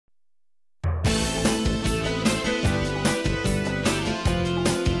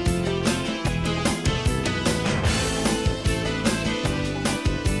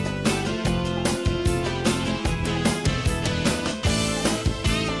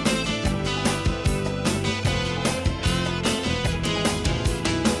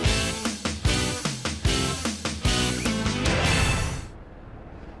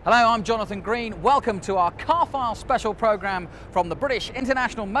Hello, I'm Jonathan Green. Welcome to our Car File special programme from the British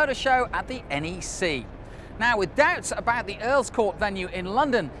International Motor Show at the NEC. Now, with doubts about the Earls Court venue in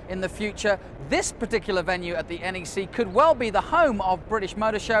London in the future, this particular venue at the NEC could well be the home of British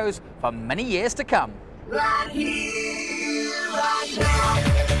motor shows for many years to come. Right here, right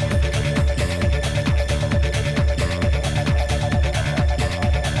now.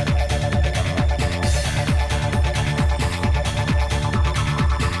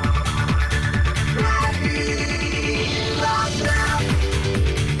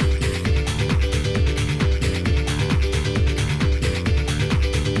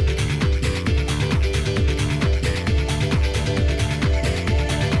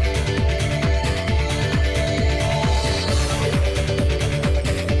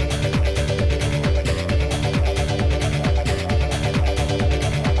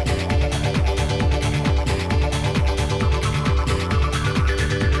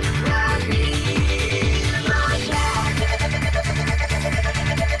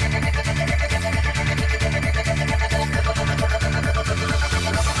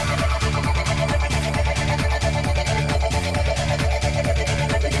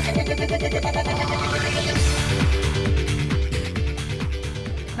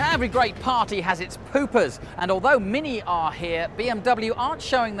 Every great party has its poopers, and although Mini are here, BMW aren't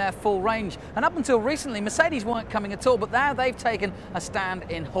showing their full range, and up until recently Mercedes weren't coming at all, but now they've taken a stand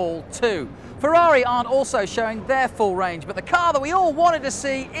in Hall 2. Ferrari aren't also showing their full range, but the car that we all wanted to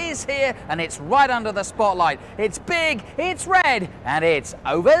see is here, and it's right under the spotlight. It's big, it's red, and it's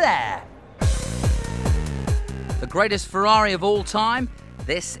over there. The greatest Ferrari of all time?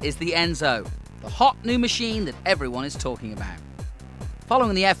 This is the Enzo, the hot new machine that everyone is talking about.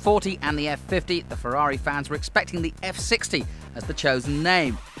 Following the F40 and the F50, the Ferrari fans were expecting the F60 as the chosen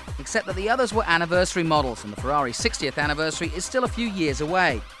name, except that the others were anniversary models and the Ferrari 60th anniversary is still a few years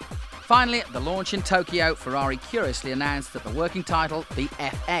away. Finally, at the launch in Tokyo, Ferrari curiously announced that the working title be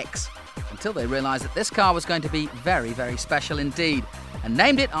FX, until they realised that this car was going to be very, very special indeed, and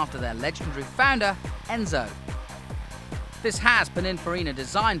named it after their legendary founder, Enzo. This has Pininfarina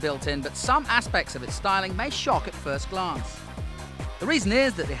design built in, but some aspects of its styling may shock at first glance. The reason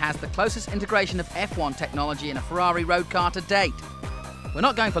is that it has the closest integration of F1 technology in a Ferrari road car to date. We're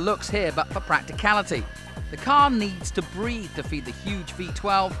not going for looks here, but for practicality. The car needs to breathe to feed the huge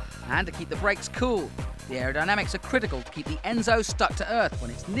V12 and to keep the brakes cool. The aerodynamics are critical to keep the Enzo stuck to earth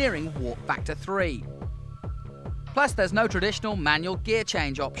when it's nearing warp factor 3. Plus, there's no traditional manual gear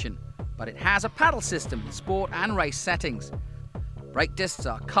change option, but it has a paddle system in sport and race settings. Brake discs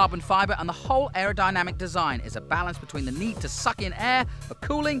are carbon fibre and the whole aerodynamic design is a balance between the need to suck in air for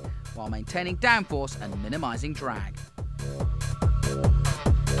cooling while maintaining downforce and minimising drag.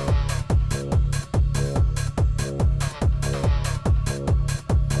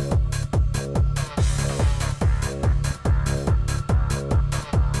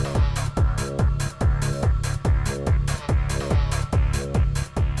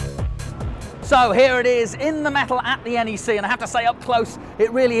 So here it is in the metal at the NEC, and I have to say up close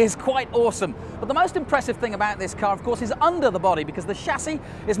it really is quite awesome. But the most impressive thing about this car, of course, is under the body, because the chassis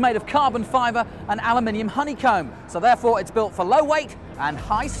is made of carbon fibre and aluminium honeycomb, so therefore it's built for low weight and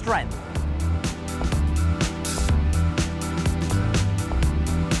high strength.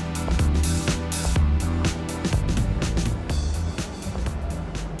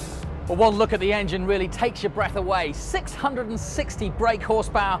 Well, one look at the engine really takes your breath away. 660 brake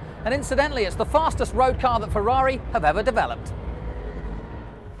horsepower, and incidentally, it's the fastest road car that Ferrari have ever developed.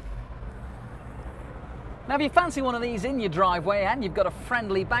 Now, if you fancy one of these in your driveway and you've got a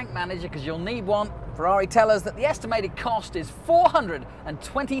friendly bank manager, because you'll need one, Ferrari tell us that the estimated cost is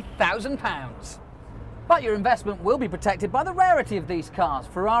 £420,000. But your investment will be protected by the rarity of these cars.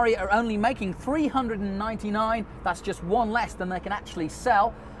 Ferrari are only making 399, that's just one less than they can actually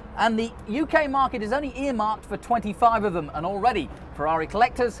sell. And the UK market is only earmarked for 25 of them, and already Ferrari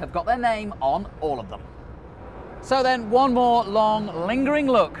collectors have got their name on all of them. So then, one more long, lingering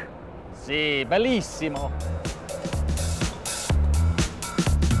look. Sì, bellissimo.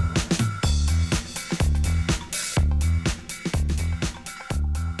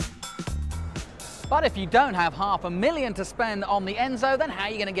 But if you don't have $500,000 to spend on the Enzo, then how are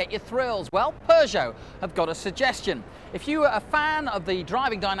you going to get your thrills? Well, Peugeot have got a suggestion. If you were a fan of the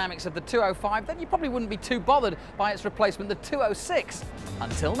driving dynamics of the 205, then you probably wouldn't be too bothered by its replacement, the 206,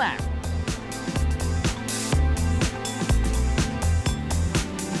 until now.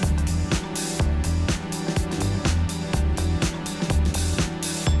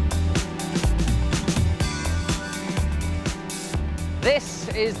 This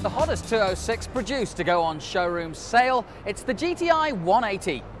is the hottest 206 produced to go on showroom sale. It's the GTI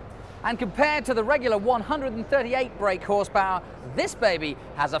 180. And compared to the regular 138 brake horsepower, this baby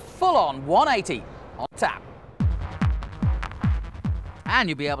has a full-on 180 on tap. And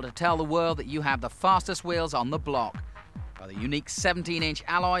you'll be able to tell the world that you have the fastest wheels on the block by the unique 17-inch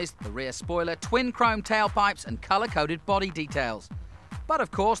alloys, the rear spoiler, twin chrome tailpipes and colour-coded body details. But of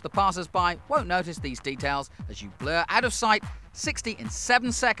course, the passers-by won't notice these details as you blur out of sight 60 in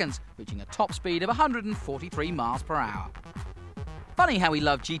 7 seconds, reaching a top speed of 143 miles per hour. Funny how we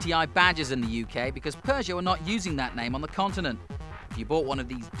love GTI badges in the UK because Peugeot are not using that name on the continent. If you bought one of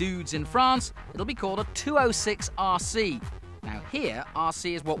these dudes in France, it'll be called a 206 RC. Now here,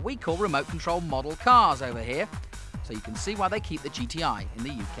 RC is what we call remote control model cars over here, so you can see why they keep the GTI in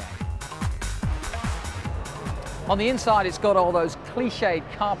the UK. On the inside, it's got all those cliched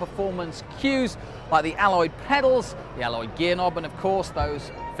car performance cues like the alloyed pedals, the alloyed gear knob, and of course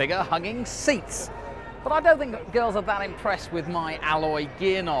those figure-hugging seats. But I don't think that girls are that impressed with my alloy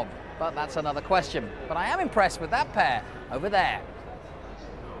gear knob, but that's another question. But I am impressed with that pair over there.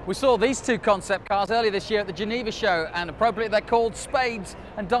 We saw these two concept cars earlier this year at the Geneva show, and appropriately they're called Spades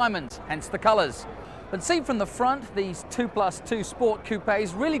and Diamonds, hence the colours. But seen from the front, these 2+2 sport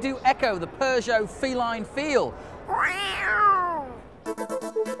coupes really do echo the Peugeot feline feel.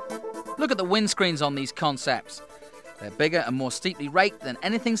 Look at the windscreens on these concepts. They're bigger and more steeply raked than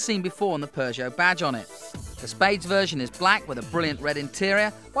anything seen before on the Peugeot badge on it. The Spades version is black with a brilliant red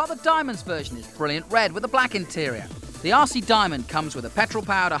interior, while the Diamonds version is brilliant red with a black interior. The RC Diamond comes with a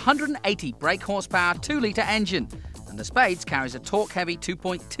petrol-powered 180 brake horsepower 2-litre engine, and the Spades carries a torque-heavy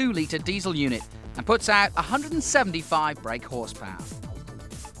 2.2-litre diesel unit and puts out 175 brake horsepower.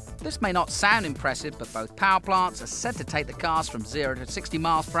 This may not sound impressive, but both power plants are said to take the cars from 0 to 60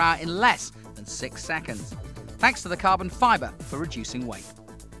 miles per hour in less than 6 seconds, thanks to the carbon fibre for reducing weight.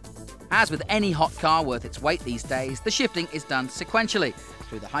 As with any hot car worth its weight these days, the shifting is done sequentially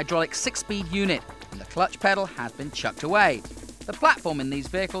through the hydraulic 6-speed unit, and the clutch pedal has been chucked away. The platform in these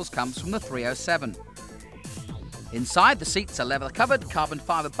vehicles comes from the 307. Inside, the seats are leather-covered carbon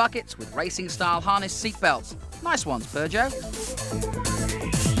fibre buckets with racing-style harness seat belts. Nice ones, Peugeot.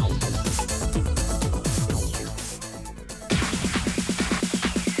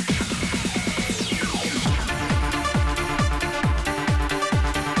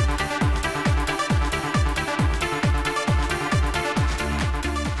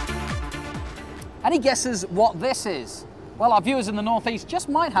 Any guesses what this is? Well, our viewers in the Northeast just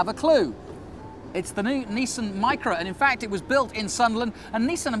might have a clue. It's the new Nissan Micra, and in fact it was built in Sunderland, and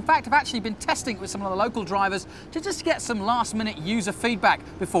Nissan in fact have actually been testing it with some of the local drivers to just get some last-minute user feedback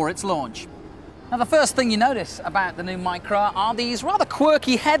before its launch. Now, the first thing you notice about the new Micra are these rather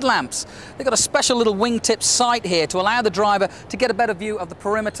quirky headlamps. They've got a special little wingtip sight here to allow the driver to get a better view of the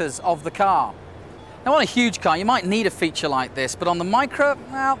perimeters of the car. Now, on a huge car, you might need a feature like this, but on the Micra,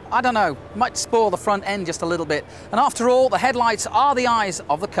 well, I don't know, it might spoil the front end just a little bit. And after all, the headlights are the eyes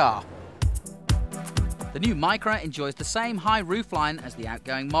of the car. The new Micra enjoys the same high roofline as the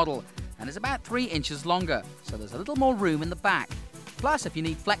outgoing model and is about 3 inches longer, so there's a little more room in the back. Plus, if you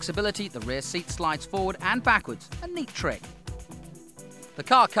need flexibility, the rear seat slides forward and backwards, a neat trick. The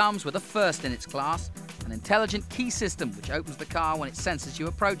car comes with a first in its class, an intelligent key system which opens the car when it senses you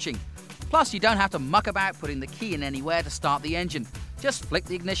approaching. Plus, you don't have to muck about putting the key in anywhere to start the engine. Just flick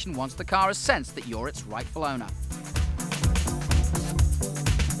the ignition once the car has sensed that you're its rightful owner.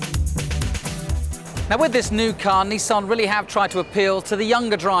 Now, with this new car, Nissan really have tried to appeal to the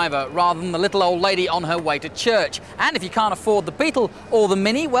younger driver rather than the little old lady on her way to church. And if you can't afford the Beetle or the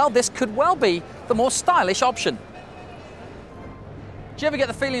Mini, well, this could well be the more stylish option. Do you ever get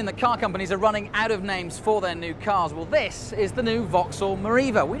the feeling that car companies are running out of names for their new cars? Well, this is the new Vauxhall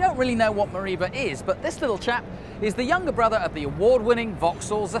Meriva. We don't really know what Meriva is, but this little chap is the younger brother of the award-winning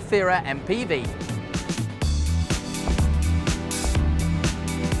Vauxhall Zafira MPV.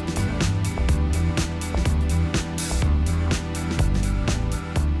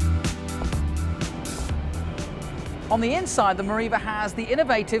 On the inside, the Meriva has the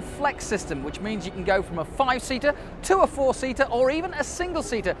innovative Flex system, which means you can go from a 5-seater to a 4-seater or even a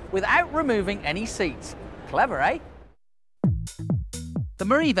single-seater without removing any seats. Clever, eh? The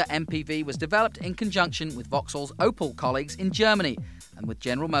Meriva MPV was developed in conjunction with Vauxhall's Opel colleagues in Germany and with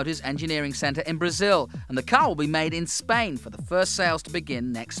General Motors Engineering Centre in Brazil, and the car will be made in Spain for the first sales to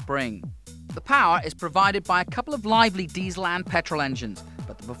begin next spring. The power is provided by a couple of lively diesel and petrol engines,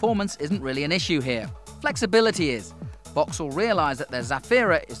 but the performance isn't really an issue here. Flexibility is. Vauxhall realised that their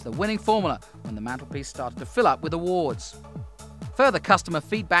Zafira is the winning formula when the mantelpiece started to fill up with awards. Further customer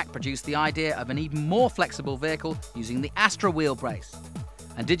feedback produced the idea of an even more flexible vehicle using the Astra wheel brace.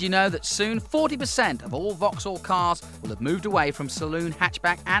 And did you know that soon 40% of all Vauxhall cars will have moved away from saloon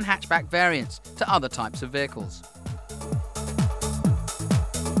hatchback and hatchback variants to other types of vehicles?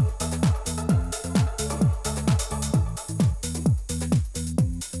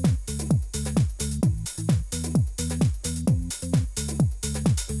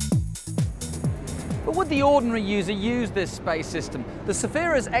 But would the ordinary user use this space system? The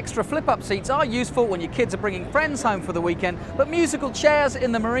Zafira's extra flip-up seats are useful when your kids are bringing friends home for the weekend, but musical chairs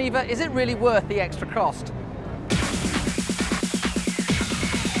in the Mariva, is it really worth the extra cost?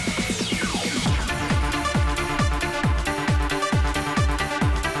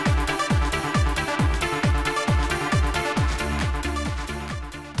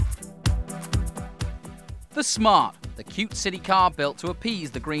 The Smart, the cute city car built to appease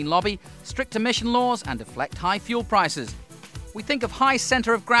the green lobby, strict emission laws and deflect high fuel prices. We think of high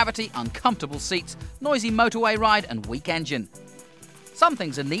centre of gravity, uncomfortable seats, noisy motorway ride and weak engine. Some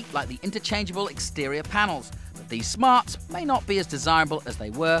things are neat, like the interchangeable exterior panels, but these Smarts may not be as desirable as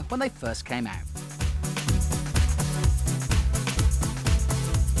they were when they first came out.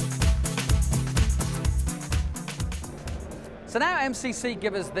 So now MCC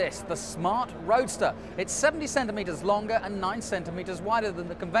give us this, the Smart Roadster. It's 70 centimetres longer and 9 centimetres wider than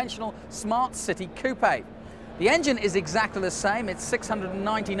the conventional Smart City Coupe. The engine is exactly the same, it's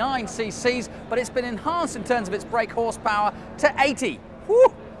 699 cc's, but it's been enhanced in terms of its brake horsepower to 80.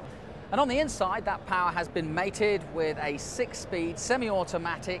 Woo! And on the inside, that power has been mated with a 6-speed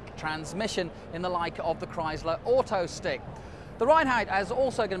semi-automatic transmission in the like of the Chrysler Autostick. The ride height is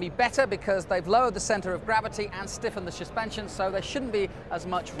also going to be better because they've lowered the centre of gravity and stiffened the suspension, so there shouldn't be as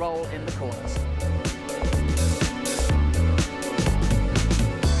much roll in the corners.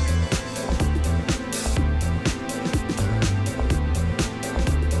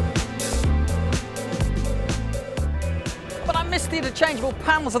 But I missed the interchangeable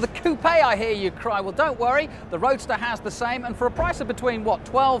panels of the coupe, I hear you cry. Well, don't worry, the Roadster has the same, and for a price of between, what,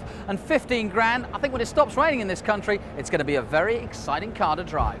 12 and 15 grand, I think when it stops raining in this country, it's going to be a very exciting car to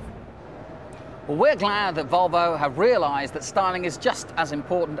drive. Well, we're glad that Volvo have realised that styling is just as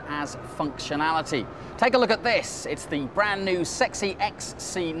important as functionality. Take a look at this. It's the brand new sexy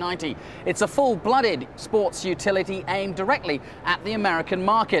XC90. It's a full-blooded sports utility aimed directly at the American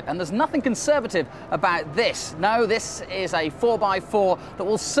market, and there's nothing conservative about this. No, this is a 4x4 that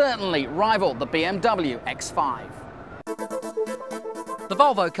will certainly rival the BMW X5. The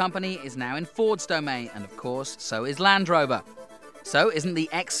Volvo company is now in Ford's domain, and of course, so is Land Rover. So, isn't the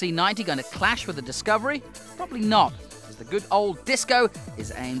XC90 going to clash with the Discovery? Probably not, as the good old Disco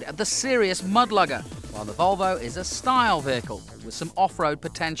is aimed at the serious mudlugger, while the Volvo is a style vehicle with some off-road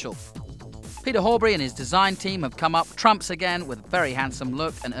potential. Peter Horbury and his design team have come up trumps again with a very handsome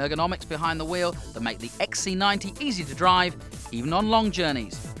look and ergonomics behind the wheel that make the XC90 easy to drive, even on long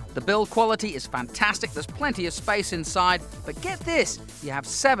journeys. The build quality is fantastic, there's plenty of space inside, but get this, you have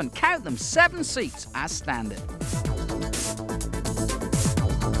 7, count them, 7 seats as standard.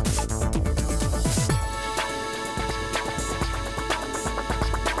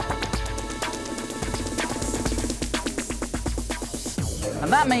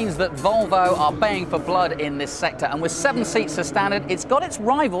 And that means that Volvo are baying for blood in this sector, and with 7 seats as standard, it's got its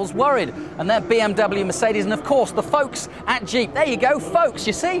rivals worried, and they're BMW, Mercedes, and of course the folks at Jeep. There you go, folks,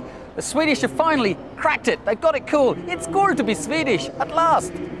 you see? The Swedish have finally cracked it, they've got it cool. It's going to be Swedish, at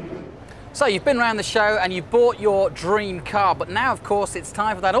last. So you've been around the show and you've bought your dream car, but now of course it's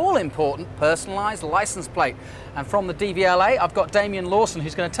time for that all-important personalised licence plate. And from the DVLA, I've got Damien Lawson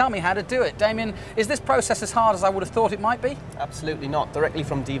who's going to tell me how to do it. Damien, is this process as hard as I would have thought it might be? Absolutely not. Directly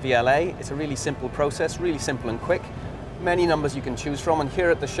from DVLA, it's a really simple process, really simple and quick. Many numbers you can choose from, and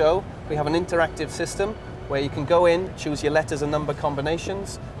here at the show we have an interactive system where you can go in, choose your letters and number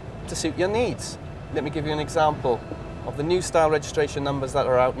combinations to suit your needs. Let me give you an example of the new style registration numbers that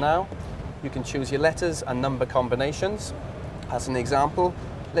are out now. You can choose your letters and number combinations. As an example,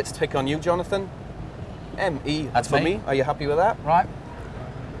 let's pick on you, Jonathan. ME, that's for me. Are you happy with that? Right.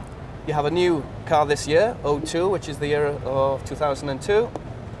 You have a new car this year, 02, which is the year of 2002.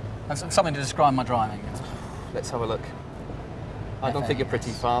 That's something to describe my driving. Let's have a look. I don't think you're pretty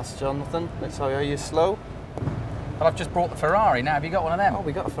fast, Jonathan. Let's see, are you slow? But I've just brought the Ferrari. Now, have you got one of them? Oh,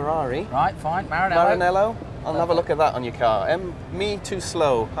 we got a Ferrari. Right, fine. Maranello. Maranello? I'll have a look at that on your car. Me too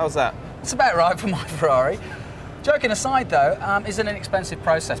slow. How's that? It's about right for my Ferrari. Joking aside though, is it an expensive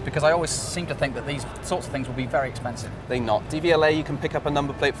process? Because I always seem to think that these sorts of things will be very expensive. They're not. DVLA, you can pick up a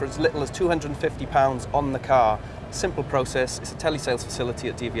number plate for as little as £250 on the car. Simple process. It's a telesales facility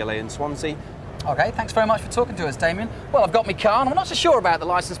at DVLA in Swansea. Okay, thanks very much for talking to us, Damien. Well, I've got my car, and I'm not so sure about the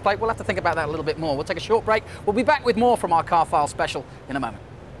licence plate. We'll have to think about that a little bit more. We'll take a short break. We'll be back with more from our Car File special in a moment.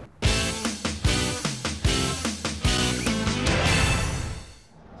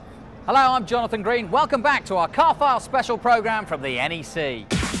 Hello, I'm Jonathan Green. Welcome back to our Car File special programme from the NEC.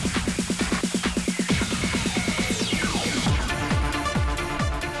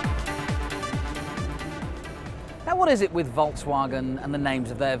 Now, what is it with Volkswagen and the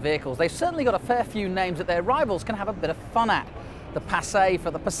names of their vehicles? They've certainly got a fair few names that their rivals can have a bit of fun at. The Passat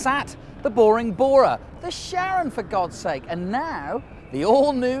for the Passat, the Boring Bora, the Sharon for God's sake, and now the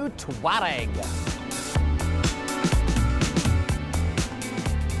all-new Touareg.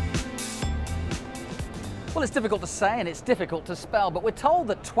 Well, it's difficult to say and it's difficult to spell, but we're told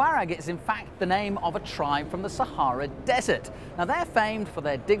that Touareg is in fact the name of a tribe from the Sahara Desert. Now, they're famed for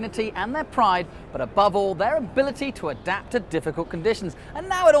their dignity and their pride, but above all, their ability to adapt to difficult conditions. And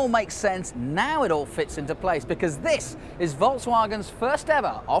now it all makes sense, now it all fits into place, because this is Volkswagen's first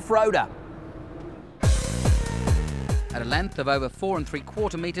ever off-roader. At a length of over 4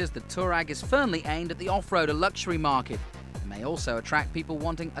 3/4 metres, the Touareg is firmly aimed at the off-roader luxury market. May also attract people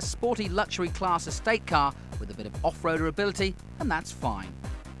wanting a sporty luxury class estate car with a bit of off-roader ability, and that's fine.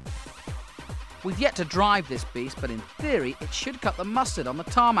 We've yet to drive this beast, but in theory it should cut the mustard on the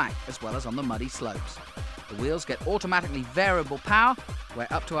tarmac as well as on the muddy slopes. The wheels get automatically variable power, where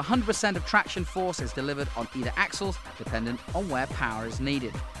up to 100% of traction force is delivered on either axles, dependent on where power is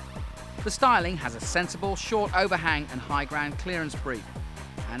needed. The styling has a sensible short overhang and high ground clearance brief,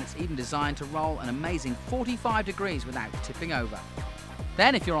 and it's even designed to roll an amazing 45 degrees without tipping over.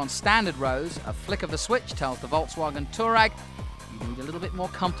 Then, if you're on standard roads, a flick of the switch tells the Volkswagen Touareg you need a little bit more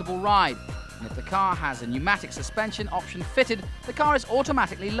comfortable ride. And if the car has a pneumatic suspension option fitted, the car is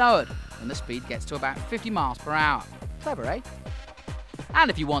automatically lowered when the speed gets to about 50 miles per hour. Clever, eh? And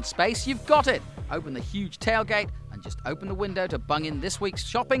if you want space, you've got it. Open the huge tailgate and just open the window to bung in this week's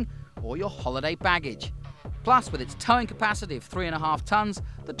shopping or your holiday baggage. Plus, with its towing capacity of 3.5 tons,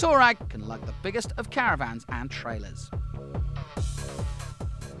 the Touareg can lug the biggest of caravans and trailers.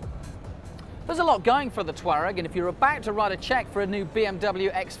 There's a lot going for the Touareg, and if you're about to write a cheque for a new BMW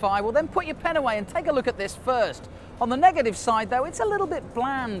X5, well then put your pen away and take a look at this first. On the negative side though, it's a little bit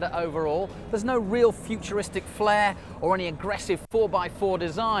bland overall. There's no real futuristic flair or any aggressive 4x4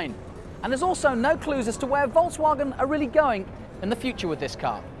 design. And there's also no clues as to where Volkswagen are really going in the future with this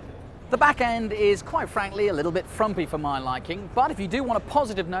car. The back end is, quite frankly, a little bit frumpy for my liking, but if you do want a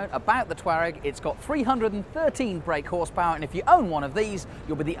positive note about the Touareg, it's got 313 brake horsepower, and if you own one of these,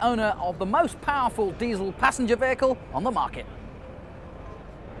 you'll be the owner of the most powerful diesel passenger vehicle on the market.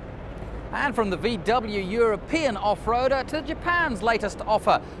 And from the VW European off-roader to Japan's latest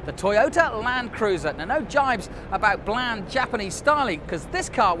offer, the Toyota Land Cruiser. Now, no jibes about bland Japanese styling, because this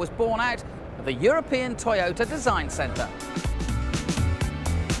car was born out of the European Toyota Design Centre.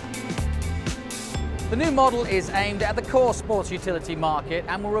 The new model is aimed at the core sports utility market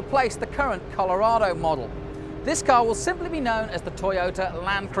and will replace the current Colorado model. This car will simply be known as the Toyota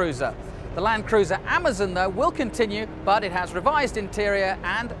Land Cruiser. The Land Cruiser Amazon, though, will continue, but it has revised interior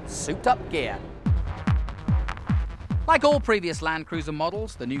and souped-up gear. Like all previous Land Cruiser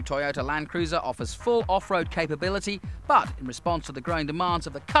models, the new Toyota Land Cruiser offers full off-road capability, but in response to the growing demands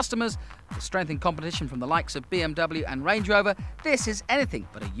of the customers, the strength in competition from the likes of BMW and Range Rover, this is anything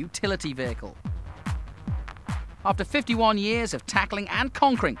but a utility vehicle. After 51 years of tackling and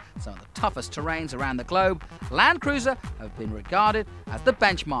conquering some of the toughest terrains around the globe, Land Cruiser have been regarded as the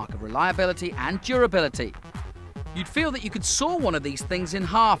benchmark of reliability and durability. You'd feel that you could saw one of these things in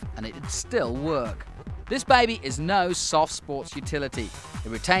half and it'd still work. This baby is no soft sports utility. It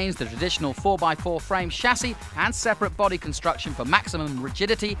retains the traditional 4x4 frame chassis and separate body construction for maximum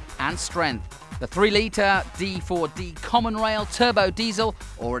rigidity and strength. The 3-litre D4D common rail turbo diesel,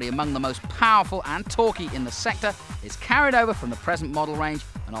 already among the most powerful and torquey in the sector, is carried over from the present model range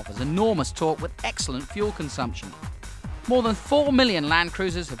and offers enormous torque with excellent fuel consumption. More than 4 million Land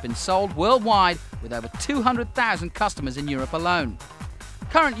Cruisers have been sold worldwide, with over 200,000 customers in Europe alone.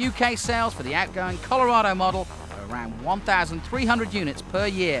 Current UK sales for the outgoing Colorado model are around 1,300 units per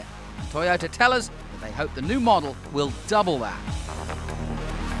year, and Toyota tell us that they hope the new model will double that.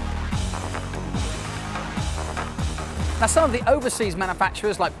 Now, some of the overseas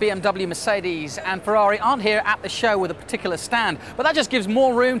manufacturers like BMW, Mercedes and Ferrari aren't here at the show with a particular stand, but that just gives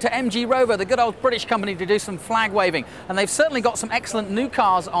more room to MG Rover, the good old British company, to do some flag waving. And they've certainly got some excellent new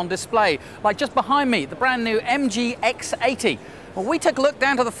cars on display, like just behind me, the brand new MG X80. Well, we took a look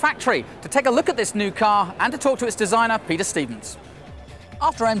down to the factory to take a look at this new car and to talk to its designer, Peter Stevens.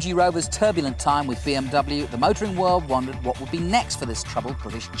 After MG Rover's turbulent time with BMW, the motoring world wondered what would be next for this troubled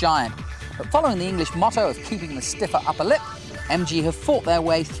British giant. But following the English motto of keeping the stiffer upper lip, MG have fought their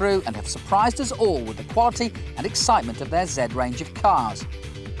way through and have surprised us all with the quality and excitement of their Z range of cars.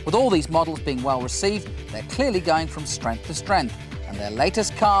 With all these models being well received, they're clearly going from strength to strength, and their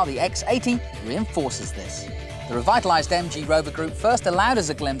latest car, the X80, reinforces this. The revitalised MG Rover Group first allowed us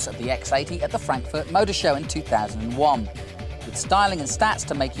a glimpse of the X80 at the Frankfurt Motor Show in 2001. With styling and stats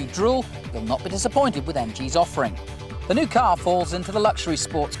to make you drool, you'll not be disappointed with MG's offering. The new car falls into the luxury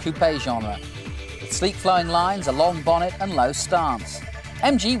sports coupe genre, with sleek flowing lines, a long bonnet and low stance.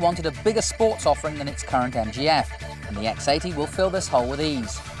 MG wanted a bigger sports offering than its current MGF, and the X80 will fill this hole with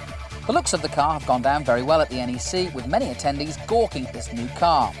ease. The looks of the car have gone down very well at the NEC, with many attendees gawking at this new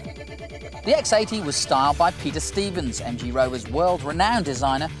car. The X80 was styled by Peter Stevens, MG Rover's world-renowned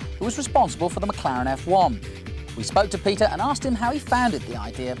designer, who was responsible for the McLaren F1. We spoke to Peter and asked him how he founded the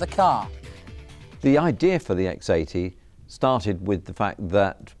idea of the car. The idea for the X80 started with the fact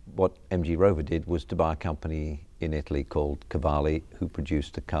that what MG Rover did was to buy a company in Italy called Cavalli, who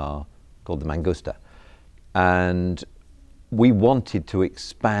produced a car called the Mangusta. And we wanted to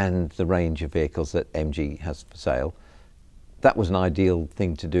expand the range of vehicles that MG has for sale. That was an ideal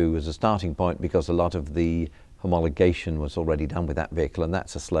thing to do as a starting point because a lot of the homologation was already done with that vehicle, and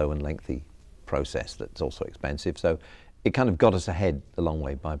that's a slow and lengthy process that's also expensive. So it kind of got us ahead a long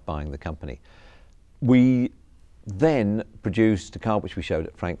way by buying the company. We then produced a car which we showed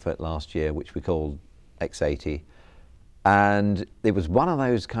at Frankfurt last year, which we called X80. And it was one of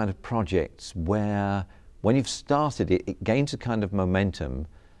those kind of projects where when you've started it, it gains a kind of momentum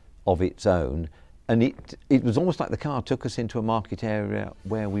of its own. And it was almost like the car took us into a market area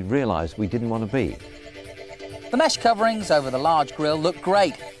where we realised we didn't want to be. The mesh coverings over the large grille look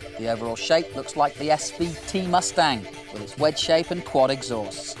great. The overall shape looks like the SVT Mustang, with its wedge shape and quad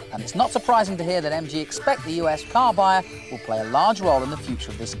exhausts. And it's not surprising to hear that MG expect the US car buyer will play a large role in the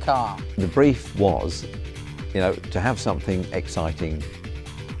future of this car. The brief was, to have something exciting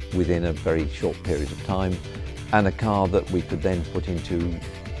within a very short period of time, and a car that we could then put into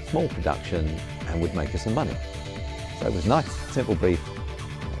small production and would make us some money. So it was a nice, simple brief.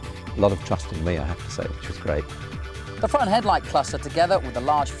 A lot of trust in me, I have to say, which was great. The front headlight cluster together with the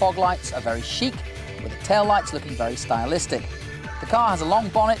large fog lights are very chic, with the tail lights looking very stylistic. The car has a long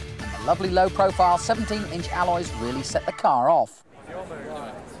bonnet, and the lovely low-profile 17-inch alloys really set the car off.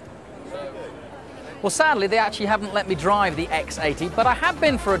 Well, sadly, they actually haven't let me drive the X80, but I have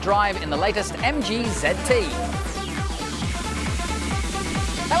been for a drive in the latest MG ZT.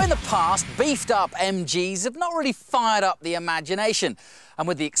 Now, in the past, beefed-up MGs have not really fired up the imagination. And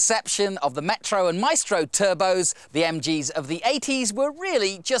with the exception of the Metro and Maestro turbos, the MGs of the 80s were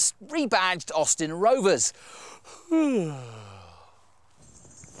really just rebadged Austin Rovers.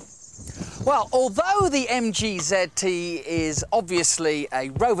 Well, although the MG ZT is obviously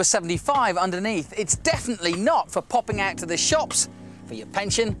a Rover 75 underneath, it's definitely not for popping out to the shops for your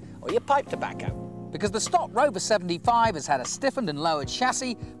pension or your pipe tobacco. Because the stock Rover 75 has had a stiffened and lowered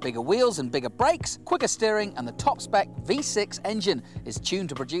chassis, bigger wheels and bigger brakes, quicker steering, and the top-spec V6 engine is tuned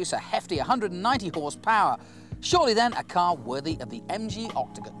to produce a hefty 190 horsepower. Surely then a car worthy of the MG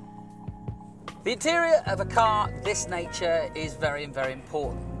Octagon. The interior of a car this nature is very, very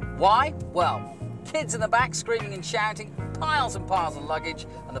important. Why? Well, kids in the back screaming and shouting, piles and piles of luggage,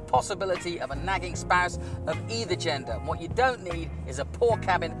 and the possibility of a nagging spouse of either gender. And what you don't need is a poor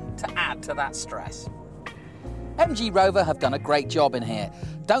cabin to add to that stress. MG Rover have done a great job in here.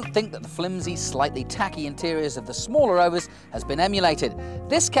 Don't think that the flimsy, slightly tacky interiors of the smaller Rovers has been emulated.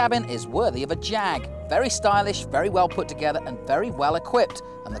 This cabin is worthy of a Jag. Very stylish, very well put together, and very well equipped.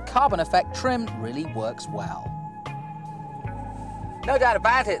 And the carbon effect trim really works well. No doubt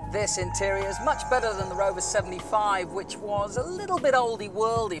about it, this interior is much better than the Rover 75, which was a little bit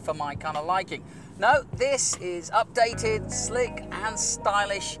oldie-worldy for my kind of liking. No, this is updated, slick and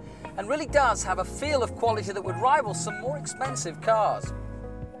stylish, and really does have a feel of quality that would rival some more expensive cars.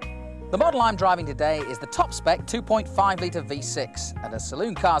 The model I'm driving today is the top-spec 2.5-litre V6, and as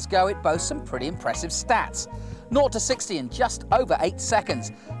saloon cars go, it boasts some pretty impressive stats. 0 to 60 in just over 8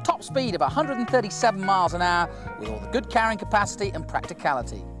 seconds, top speed of 137 miles an hour with all the good carrying capacity and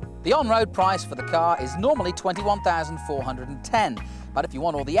practicality. The on-road price for the car is normally $21,410, but if you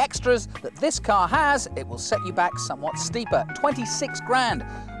want all the extras that this car has, it will set you back somewhat steeper, 26 grand,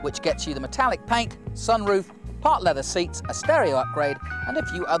 which gets you the metallic paint, sunroof, part leather seats, a stereo upgrade, and a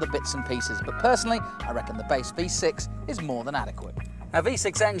few other bits and pieces. But personally, I reckon the base V6 is more than adequate. Now,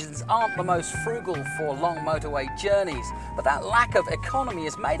 V6 engines aren't the most frugal for long motorway journeys, but that lack of economy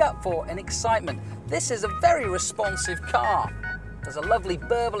is made up for in excitement. This is a very responsive car. There's a lovely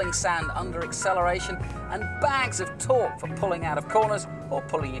burbling sound under acceleration and bags of torque for pulling out of corners or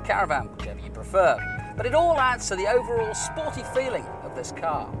pulling your caravan, whichever you prefer. But it all adds to the overall sporty feeling of this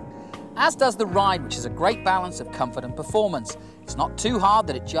car. As does the ride, which is a great balance of comfort and performance. It's not too hard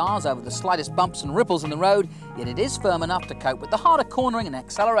that it jars over the slightest bumps and ripples in the road, yet it is firm enough to cope with the harder cornering and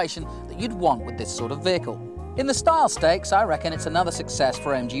acceleration that you'd want with this sort of vehicle. In the style stakes, I reckon it's another success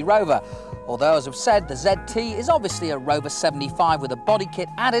for MG Rover. Although, as I've said, the ZT is obviously a Rover 75 with a body kit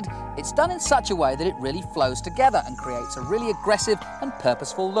added, it's done in such a way that it really flows together and creates a really aggressive and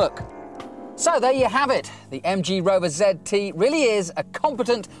purposeful look. So there you have it. The MG Rover ZT really is a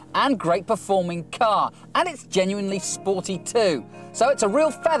competent and great performing car, and it's genuinely sporty too. So it's a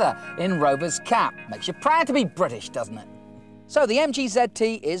real feather in Rover's cap. Makes you proud to be British, doesn't it? So the MG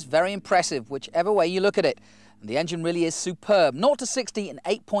ZT is very impressive, whichever way you look at it. And the engine really is superb. 0 to 60 in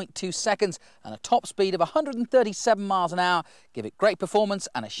 8.2 seconds and a top speed of 137 miles an hour give it great performance,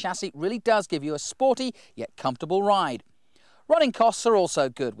 and a chassis really does give you a sporty yet comfortable ride. Running costs are also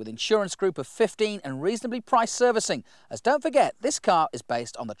good, with insurance group of 15 and reasonably priced servicing, as don't forget this car is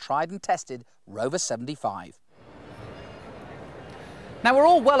based on the tried and tested Rover 75. Now, we're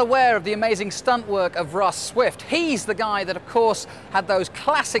all well aware of the amazing stunt work of Russ Swift. He's the guy that, of course, had those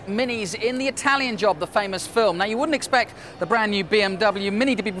classic Minis in The Italian Job, the famous film. Now, you wouldn't expect the brand new BMW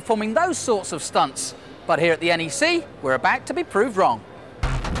Mini to be performing those sorts of stunts, but here at the NEC, we're about to be proved wrong.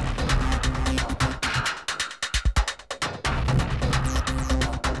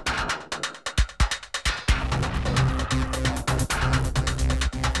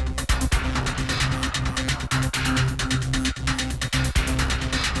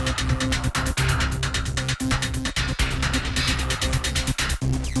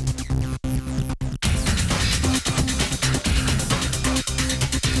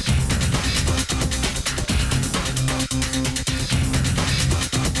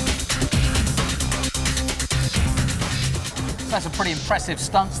 That's some pretty impressive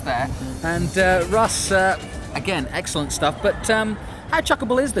stunts there. And Russ, again, excellent stuff. But how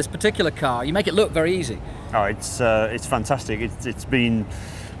chuckable is this particular car? You make it look very easy. Oh, it's fantastic. It's been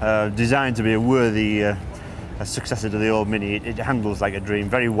designed to be a worthy successor to the old Mini. It handles like a dream.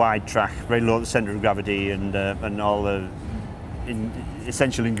 Very wide track, very low centre of gravity, and all the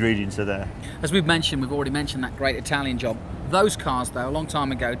essential ingredients are there. As we've already mentioned that great Italian Job. Those cars, though, a long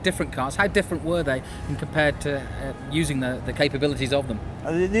time ago, different cars, how different were they in compared to using the capabilities of them?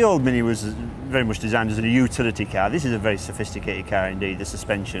 The old Mini was very much designed as a utility car. This is a very sophisticated car indeed. The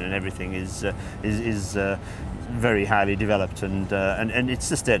suspension and everything is very highly developed, and it's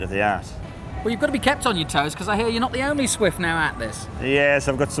the state of the art. Well, you've got to be kept on your toes, because I hear you're not the only Swift now at this. Yes,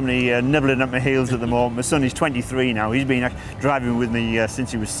 I've got somebody nibbling at my heels at the moment. My son is 23 now. He's been driving with me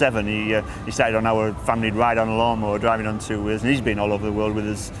since he was 7. He started on our family ride on a lawnmower, driving on 2 wheels, and he's been all over the world with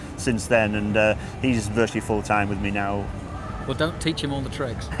us since then, and he's virtually full-time with me now. Well, don't teach him all the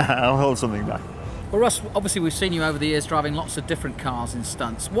tricks. I'll hold something back. Well, Russ, obviously we've seen you over the years driving lots of different cars in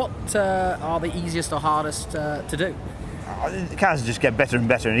stunts. What are the easiest or hardest to do? The cars just get better and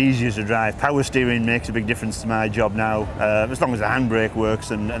better and easier to drive. Power steering makes a big difference to my job now. As long as the handbrake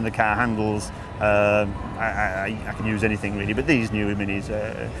works and the car handles, I can use anything really. But these new Minis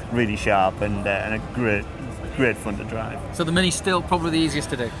are really sharp and a great fun to drive. So the Mini's still probably the easiest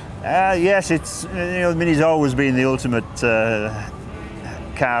to do? Yes, it's the Mini's always been the ultimate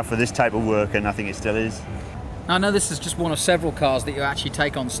car for this type of work, and I think it still is. I know this is just one of several cars that you actually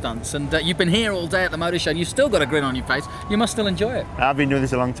take on stunts, and you've been here all day at the motor show and you've still got a grin on your face. You must still enjoy it. I've been doing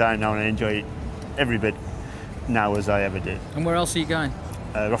this a long time now, and I enjoy it every bit now as I ever did. And where else are you going?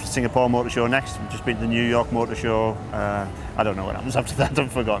 We're off to Singapore Motor Show next. We've just been to the New York Motor Show. I don't know what happens after that,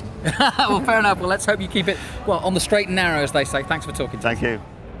 I've forgotten. Well, fair enough. Well, let's hope you keep it, well, on the straight and narrow, as they say. Thanks for talking to me. Thank you.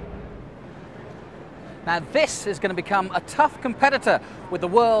 Now, this is going to become a tough competitor with the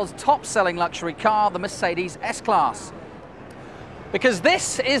world's top-selling luxury car, the Mercedes S-Class. Because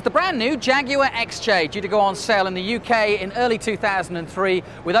this is the brand new Jaguar XJ, due to go on sale in the UK in early 2003,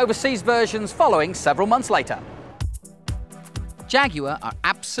 with overseas versions following several months later. Jaguar are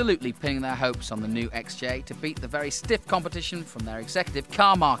absolutely pinning their hopes on the new XJ to beat the very stiff competition from their executive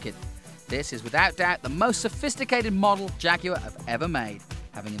car market. This is without doubt the most sophisticated model Jaguar have ever made,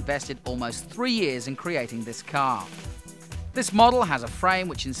 having invested almost 3 years in creating this car. This model has a frame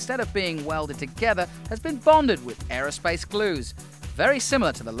which, instead of being welded together, has been bonded with aerospace glues, very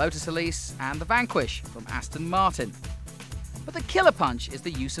similar to the Lotus Elise and the Vanquish from Aston Martin. But the killer punch is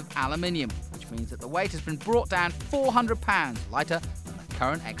the use of aluminium, which means that the weight has been brought down 400 pounds lighter than the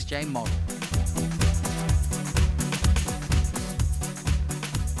current XJ model.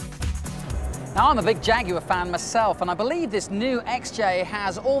 Now, I'm a big Jaguar fan myself, and I believe this new XJ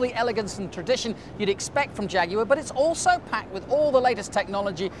has all the elegance and tradition you'd expect from Jaguar, but it's also packed with all the latest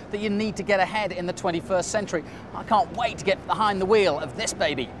technology that you need to get ahead in the 21st century. I can't wait to get behind the wheel of this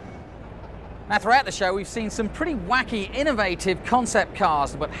baby. Now, throughout the show, we've seen some pretty wacky, innovative concept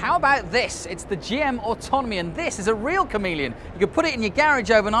cars, but how about this? It's the GM Autonomy, and this is a real chameleon. You could put it in your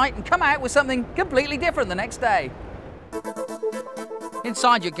garage overnight and come out with something completely different the next day.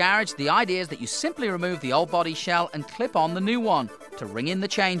 Inside your garage, the idea is that you simply remove the old body shell and clip on the new one to ring in the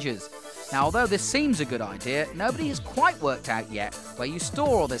changes. Now, although this seems a good idea, nobody has quite worked out yet where you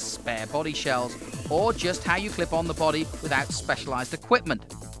store all this spare body shells, or just how you clip on the body without specialised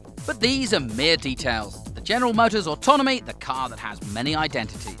equipment. But these are mere details. The General Motors Autonomy, the car that has many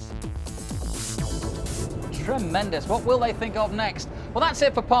identities. Tremendous. What will they think of next? Well, that's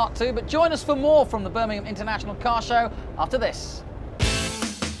it for part 2, but join us for more from the Birmingham International Car Show after this.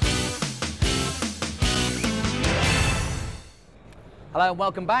 Hello and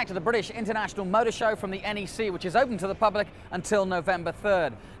welcome back to the British International Motor Show from the NEC, which is open to the public until November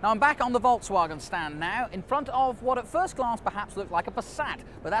 3rd. Now, I'm back on the Volkswagen stand now, in front of what at first glance perhaps looked like a Passat,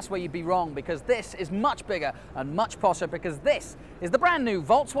 but that's where you'd be wrong, because this is much bigger and much posher, because this is the brand new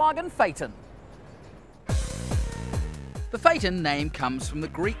Volkswagen Phaeton. The Phaeton name comes from the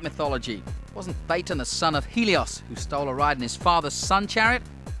Greek mythology. Wasn't Phaeton the son of Helios, who stole a ride in his father's sun chariot?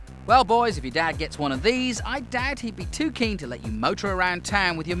 Well, boys, if your dad gets one of these, I doubt he'd be too keen to let you motor around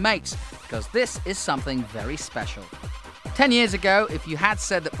town with your mates, because this is something very special. 10 years ago, if you had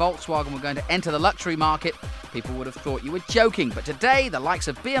said that Volkswagen were going to enter the luxury market, people would have thought you were joking. But today, the likes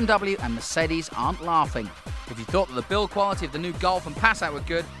of BMW and Mercedes aren't laughing. If you thought that the build quality of the new Golf and Passat were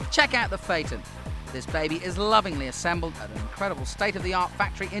good, check out the Phaeton. This baby is lovingly assembled at an incredible state-of-the-art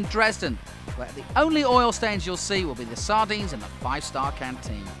factory in Dresden, where the only oil stains you'll see will be the sardines in the 5-star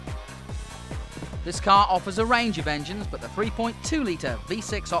canteen. This car offers a range of engines, but the 3.2-litre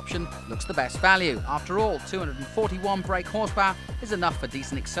V6 option looks the best value. After all, 241 brake horsepower is enough for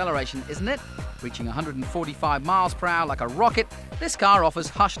decent acceleration, isn't it? Reaching 145 miles per hour like a rocket, this car offers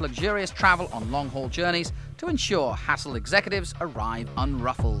hushed, luxurious travel on long-haul journeys to ensure hassle executives arrive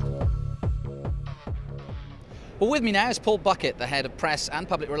unruffled. Well, with me now is Paul Buckett, the head of press and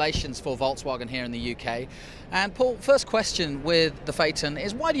public relations for Volkswagen here in the UK. And Paul, first question with the Phaeton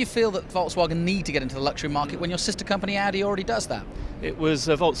is, why do you feel that Volkswagen need to get into the luxury market when your sister company Audi already does that? It was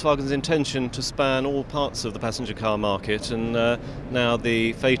Volkswagen's intention to span all parts of the passenger car market, and now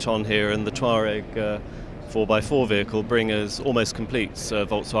the Phaeton here and the Touareg 4x4 vehicle bring us almost completes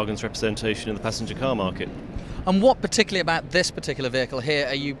Volkswagen's representation in the passenger car market. And what particularly about this particular vehicle here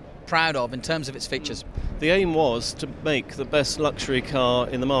are you proud of in terms of its features? The aim was to make the best luxury car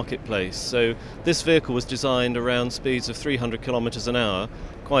in the marketplace. So this vehicle was designed around speeds of 300 kilometers an hour,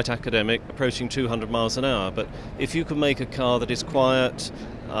 quite academic, approaching 200 miles an hour. But if you can make a car that is quiet,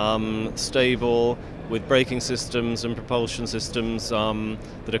 stable, with braking systems and propulsion systems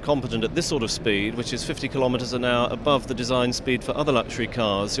that are competent at this sort of speed, which is 50 kilometers an hour above the design speed for other luxury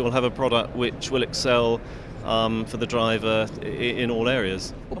cars, you'll have a product which will excel for the driver in all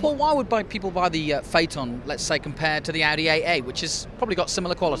areas. Well, Paul, why would people buy the Phaeton, let's say, compared to the Audi A8, which has probably got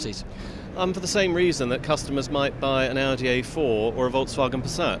similar qualities? For the same reason that customers might buy an Audi A4 or a Volkswagen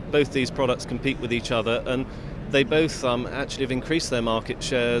Passat. Both these products compete with each other, and they both actually have increased their market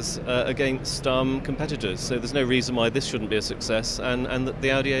shares against competitors. So there's no reason why this shouldn't be a success, and that the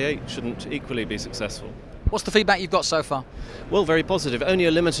Audi A8 shouldn't equally be successful. What's the feedback you've got so far? Well, very positive. Only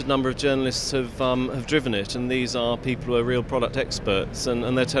a limited number of journalists have driven it, and these are people who are real product experts,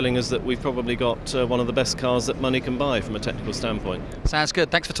 and they're telling us that we've probably got one of the best cars that money can buy from a technical standpoint. Sounds good.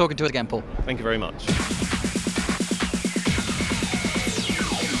 Thanks for talking to us again, Paul. Thank you very much.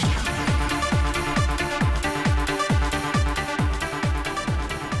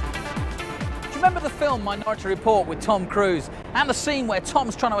 Remember the film Minority Report with Tom Cruise and the scene where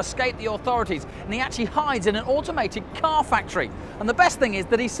Tom's trying to escape the authorities and he actually hides in an automated car factory? And the best thing is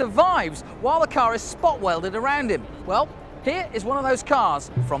that he survives while the car is spot welded around him. Well, here is one of those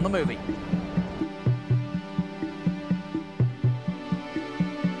cars from the movie.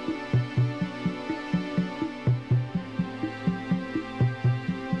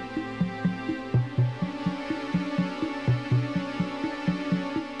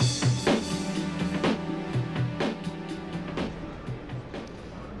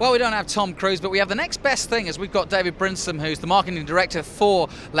 Well, we don't have Tom Cruise, but we have the next best thing, as we've got David Brinson, who's the marketing director for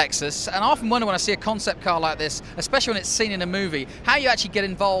Lexus. And I often wonder when I see a concept car like this, especially when it's seen in a movie, how you actually get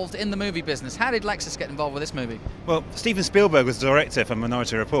involved in the movie business. How did Lexus get involved with this movie? Well, Steven Spielberg was the director for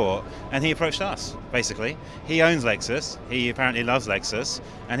Minority Report, and he approached us, basically. He owns Lexus, he apparently loves Lexus,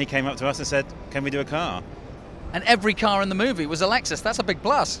 and he came up to us and said, can we do a car? And every car in the movie was a Lexus. That's a big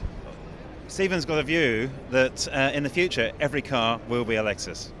plus. Stephen's got a view that in the future, every car will be a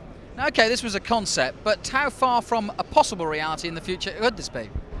Lexus. Now, okay, this was a concept, but how far from a possible reality in the future could this be?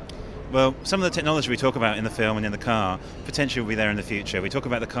 Well, some of the technology we talk about in the film and in the car potentially will be there in the future. We talk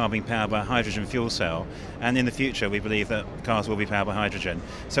about the car being powered by a hydrogen fuel cell, and in the future we believe that cars will be powered by hydrogen.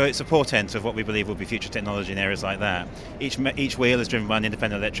 So it's a portent of what we believe will be future technology in areas like that. Each wheel is driven by an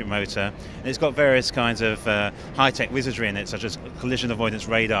independent electric motor, and it's got various kinds of high-tech wizardry in it, such as collision avoidance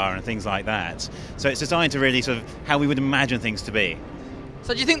radar and things like that. So it's designed to really sort of how we would imagine things to be.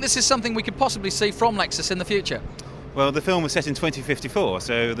 So do you think this is something we could possibly see from Lexus in the future? Well, the film was set in 2054,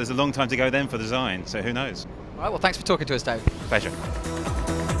 so there's a long time to go then for design, so who knows? All right, well, thanks for talking to us, David. Pleasure.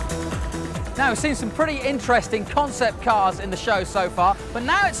 Now, we've seen some pretty interesting concept cars in the show so far, but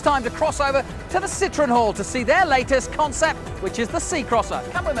now it's time to cross over to the Citroën Hall to see their latest concept, which is the C-Crosser.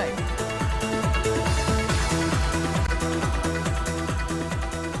 Come with me.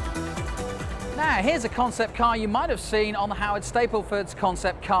 Now, here's a concept car you might have seen on the Howard Stapleford's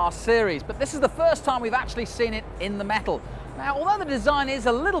concept car series, but this is the first time we've actually seen it in the metal. Now, although the design is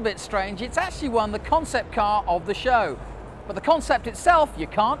a little bit strange, it's actually won the concept car of the show. But the concept itself, you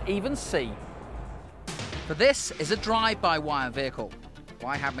can't even see. For this is a drive-by-wire vehicle.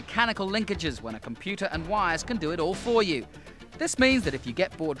 Why have mechanical linkages when a computer and wires can do it all for you? This means that if you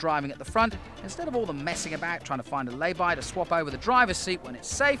get bored driving at the front, instead of all the messing about trying to find a lay-by to swap over the driver's seat when it's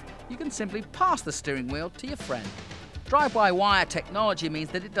safe, you can simply pass the steering wheel to your friend. Drive-by-wire technology means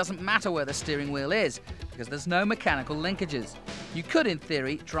that it doesn't matter where the steering wheel is, because there's no mechanical linkages. You could, in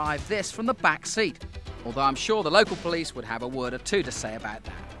theory, drive this from the back seat, although I'm sure the local police would have a word or two to say about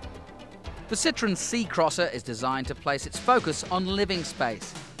that. The Citroën C-Crosser is designed to place its focus on living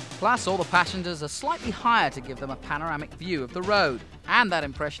space. Plus, all the passengers are slightly higher to give them a panoramic view of the road, and that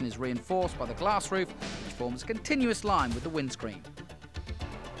impression is reinforced by the glass roof, which forms a continuous line with the windscreen.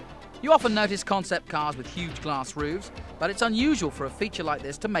 You often notice concept cars with huge glass roofs, but it's unusual for a feature like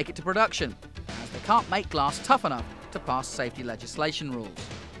this to make it to production, as they can't make glass tough enough to pass safety legislation rules.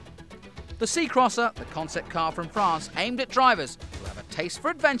 The C-Crosser, the concept car from France, aimed at drivers who have a taste for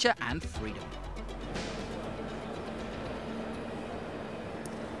adventure and freedom.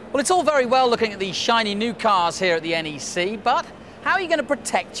 Well, it's all very well looking at these shiny new cars here at the NEC, but how are you going to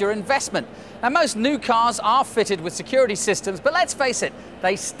protect your investment? Now, most new cars are fitted with security systems, but let's face it,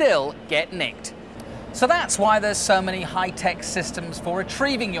 they still get nicked. So that's why there's so many high-tech systems for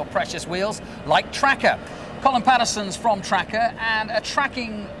retrieving your precious wheels, like Tracker. Colin Patterson's from Tracker, and a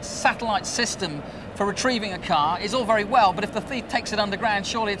tracking satellite system for retrieving a car is all very well, but if the thief takes it underground,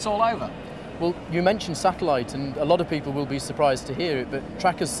 surely it's all over. Well, you mentioned satellite, and a lot of people will be surprised to hear it, but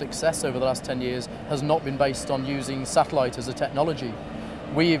Tracker's success over the last 10 years has not been based on using satellite as a technology.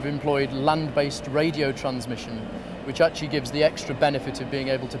 We've employed land-based radio transmission, which actually gives the extra benefit of being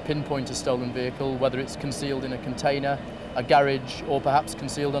able to pinpoint a stolen vehicle, whether it's concealed in a container, a garage, or perhaps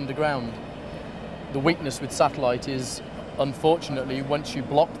concealed underground. The weakness with satellite is, unfortunately, once you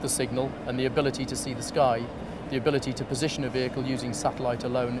block the signal and the ability to see the sky, the ability to position a vehicle using satellite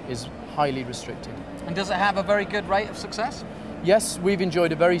alone is highly restricted. And does it have a very good rate of success? Yes, we've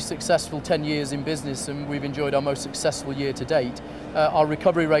enjoyed a very successful 10 years in business, and we've enjoyed our most successful year to date. Our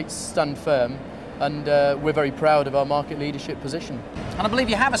recovery rates stand firm, and we're very proud of our market leadership position. And I believe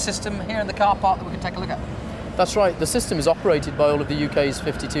you have a system here in the car park that we can take a look at. That's right, the system is operated by all of the UK's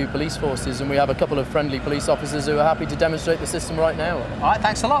 52 police forces, and we have a couple of friendly police officers who are happy to demonstrate the system right now. All right,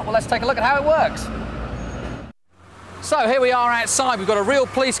 thanks a lot. Well, let's take a look at how it works. So here we are outside. We've got a real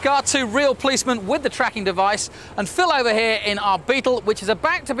police car, two real policemen with the tracking device, and Phil over here in our Beetle, which is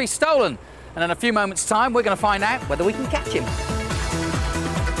about to be stolen. And in a few moments' time, we're going to find out whether we can catch him.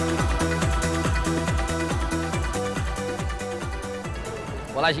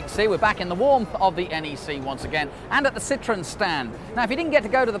 Well, as you can see, we're back in the warmth of the NEC once again, and at the Citroën stand. Now, if you didn't get to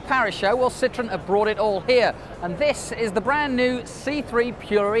go to the Paris show, well, Citroën have brought it all here. And this is the brand new C3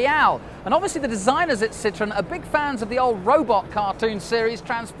 Pure Real. And obviously the designers at Citroën are big fans of the old robot cartoon series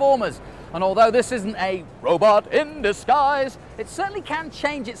Transformers. And although this isn't a robot in disguise, it certainly can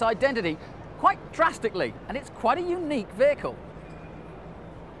change its identity quite drastically, and it's quite a unique vehicle.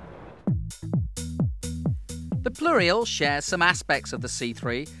 The Plurial shares some aspects of the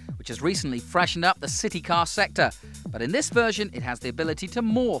C3, which has recently freshened up the city car sector. But in this version, it has the ability to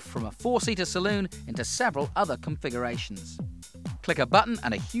morph from a 4-seater saloon into several other configurations. Click a button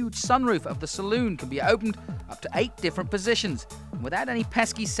and a huge sunroof of the saloon can be opened up to 8 different positions. And without any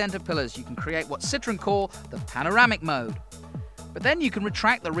pesky centre pillars, you can create what Citroën call the panoramic mode. But then you can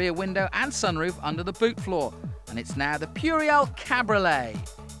retract the rear window and sunroof under the boot floor, and it's now the Puriel Cabriolet.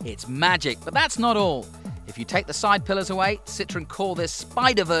 It's magic, but that's not all. If you take the side pillars away, Citroën call this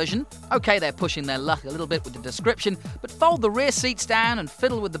Spider version. Okay, they're pushing their luck a little bit with the description, but fold the rear seats down and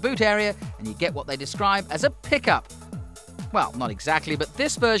fiddle with the boot area, and you get what they describe as a pickup. Well, not exactly, but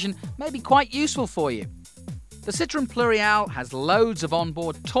this version may be quite useful for you. The Citroën Plurial has loads of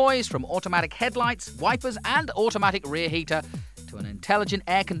onboard toys, from automatic headlights, wipers and automatic rear heater to an intelligent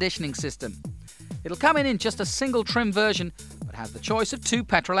air conditioning system. It'll come in just a single trim version, but has the choice of 2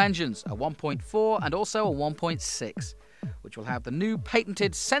 petrol engines, a 1.4 and also a 1.6, which will have the new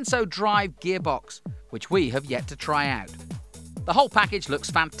patented Senso Drive gearbox, which we have yet to try out. The whole package looks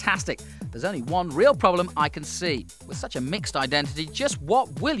fantastic. There's only one real problem I can see. With such a mixed identity, just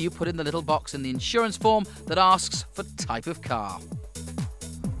what will you put in the little box in the insurance form that asks for type of car?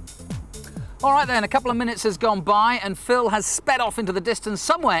 All right then, a couple of minutes has gone by and Phil has sped off into the distance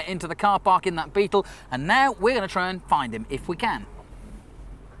somewhere into the car park in that Beetle, and now we're going to try and find him if we can.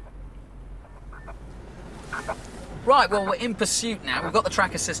 Right, well, we're in pursuit now. We've got the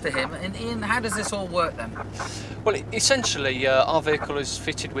track assist to him. And Ian, how does this all work then? Well, essentially, our vehicle is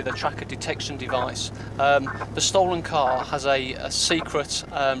fitted with a tracker detection device. The stolen car has a secret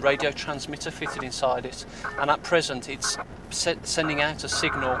radio transmitter fitted inside it, and at present it's sending out a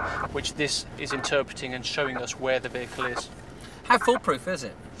signal which this is interpreting and showing us where the vehicle is. How foolproof is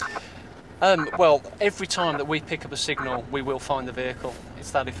it? Well, every time that we pick up a signal, we will find the vehicle. It's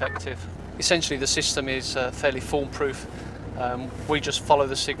that effective. Essentially, the system is fairly foolproof. We just follow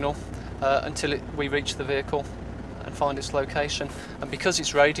the signal until we reach the vehicle and find its location. And because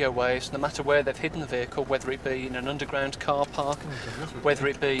it's radio waves, no matter where they've hidden the vehicle, whether it be in an underground car park, whether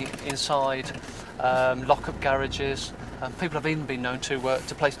it be inside lock-up garages, people have even been known to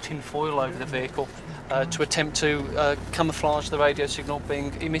place tin foil over the vehicle to attempt to camouflage the radio signal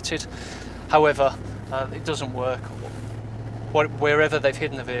being emitted. However, it doesn't work. Wherever they've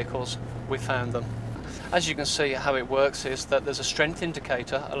hidden the vehicles, we found them. As you can see, how it works is that there's a strength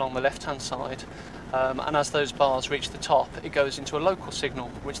indicator along the left-hand side, and as those bars reach the top, it goes into a local signal,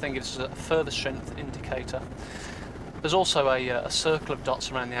 which then gives us a further strength indicator. There's also a circle of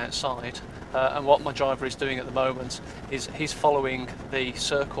dots around the outside, and what my driver is doing at the moment is he's following the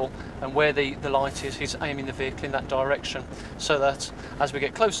circle, and where the light is, he's aiming the vehicle in that direction, so that as we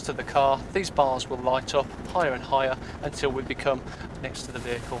get closer to the car, these bars will light up higher and higher until we become next to the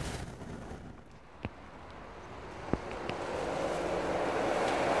vehicle.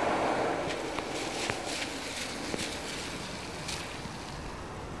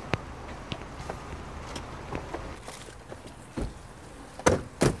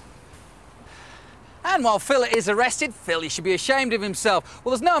 And while Phil is arrested, Phil, he should be ashamed of himself.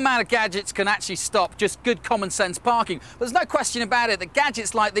 Well, there's no amount of gadgets can actually stop just good common sense parking. But there's no question about it that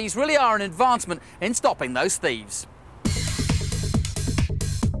gadgets like these really are an advancement in stopping those thieves.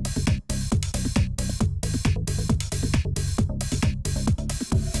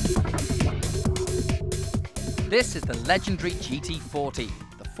 This is the legendary GT40.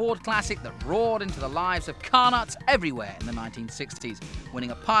 Ford classic that roared into the lives of car nuts everywhere in the 1960s,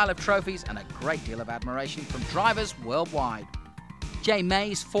 winning a pile of trophies and a great deal of admiration from drivers worldwide. Jay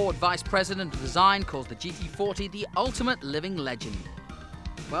Mays, Ford Vice President of Design, calls the GT40 the ultimate living legend.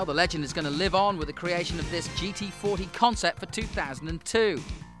 Well, the legend is going to live on with the creation of this GT40 concept for 2002.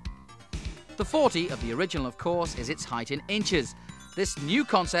 The 40 of the original, of course, is its height in inches. This new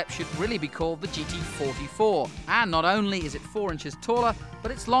concept should really be called the GT44, and not only is it 4 inches taller,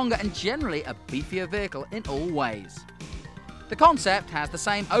 but it's longer and generally a beefier vehicle in all ways. The concept has the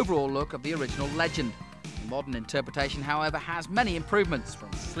same overall look of the original legend. The modern interpretation, however, has many improvements,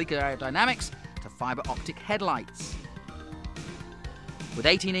 from sleeker aerodynamics to fibre optic headlights. With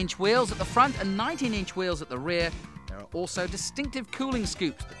 18-inch wheels at the front and 19-inch wheels at the rear, there are also distinctive cooling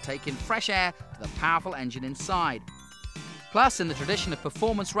scoops that take in fresh air to the powerful engine inside. Plus, in the tradition of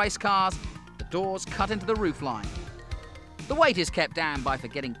performance race cars, the doors cut into the roofline. The weight is kept down by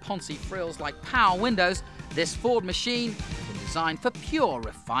forgetting poncy frills like power windows. This Ford machine has been designed for pure,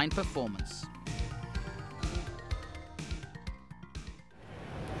 refined performance.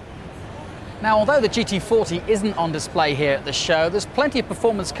 Now, although the GT40 isn't on display here at the show, there's plenty of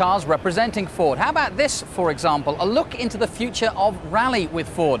performance cars representing Ford. How about this, for example, a look into the future of rally with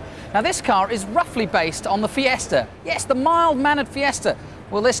Ford. Now, this car is roughly based on the Fiesta. Yes, the mild-mannered Fiesta,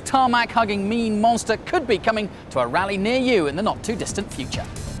 Well, this tarmac-hugging mean monster could be coming to a rally near you in the not-too-distant future.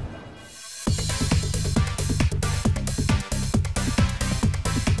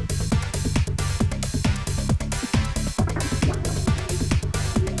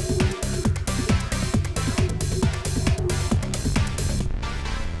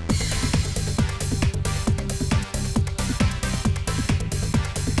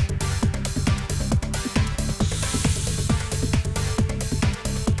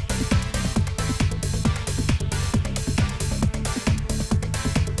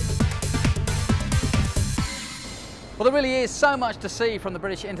 Well, there really is so much to see from the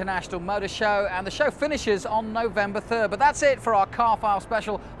British International Motor Show, and the show finishes on November 3rd. But that's it for our Car File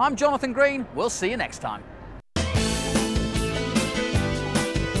special. I'm Jonathan Green. We'll see you next time.